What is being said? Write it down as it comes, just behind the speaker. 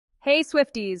Hey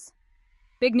Swifties!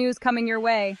 Big news coming your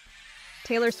way.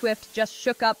 Taylor Swift just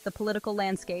shook up the political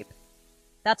landscape.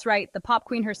 That's right, the pop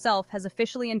queen herself has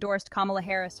officially endorsed Kamala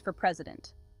Harris for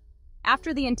president.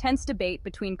 After the intense debate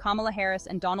between Kamala Harris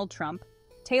and Donald Trump,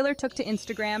 Taylor took to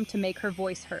Instagram to make her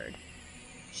voice heard.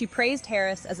 She praised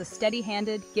Harris as a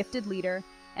steady-handed, gifted leader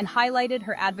and highlighted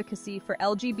her advocacy for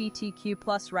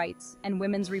LGBTQ+ rights and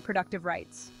women's reproductive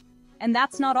rights. And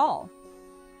that's not all.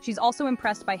 She's also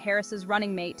impressed by Harris's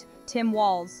running mate, Tim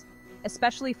Walz,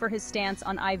 especially for his stance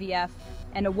on IVF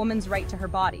and a woman's right to her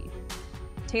body.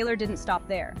 Taylor didn't stop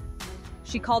there.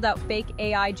 She called out fake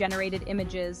AI-generated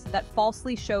images that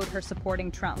falsely showed her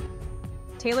supporting Trump.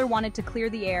 Taylor wanted to clear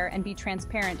the air and be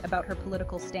transparent about her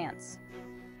political stance.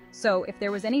 So, if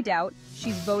there was any doubt,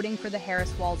 she's voting for the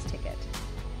Harris-Walz ticket.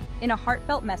 In a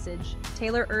heartfelt message,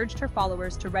 Taylor urged her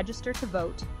followers to register to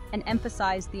vote and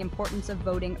emphasized the importance of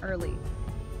voting early.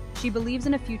 She believes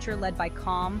in a future led by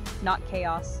calm, not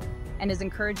chaos, and is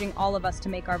encouraging all of us to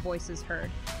make our voices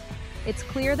heard. It's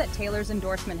clear that Taylor's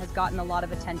endorsement has gotten a lot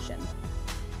of attention.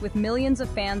 With millions of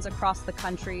fans across the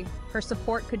country, her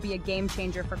support could be a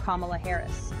game-changer for Kamala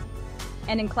Harris.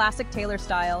 And in classic Taylor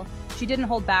style, she didn't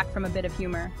hold back from a bit of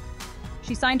humor.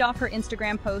 She signed off her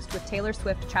Instagram post with Taylor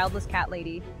Swift Childless Cat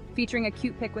Lady, featuring a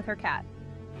cute pic with her cat.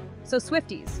 So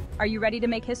Swifties, are you ready to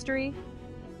make history?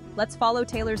 Let's follow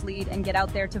Taylor's lead and get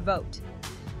out there to vote.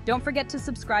 Don't forget to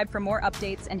subscribe for more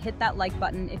updates and hit that like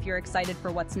button if you're excited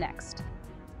for what's next.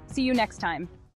 See you next time.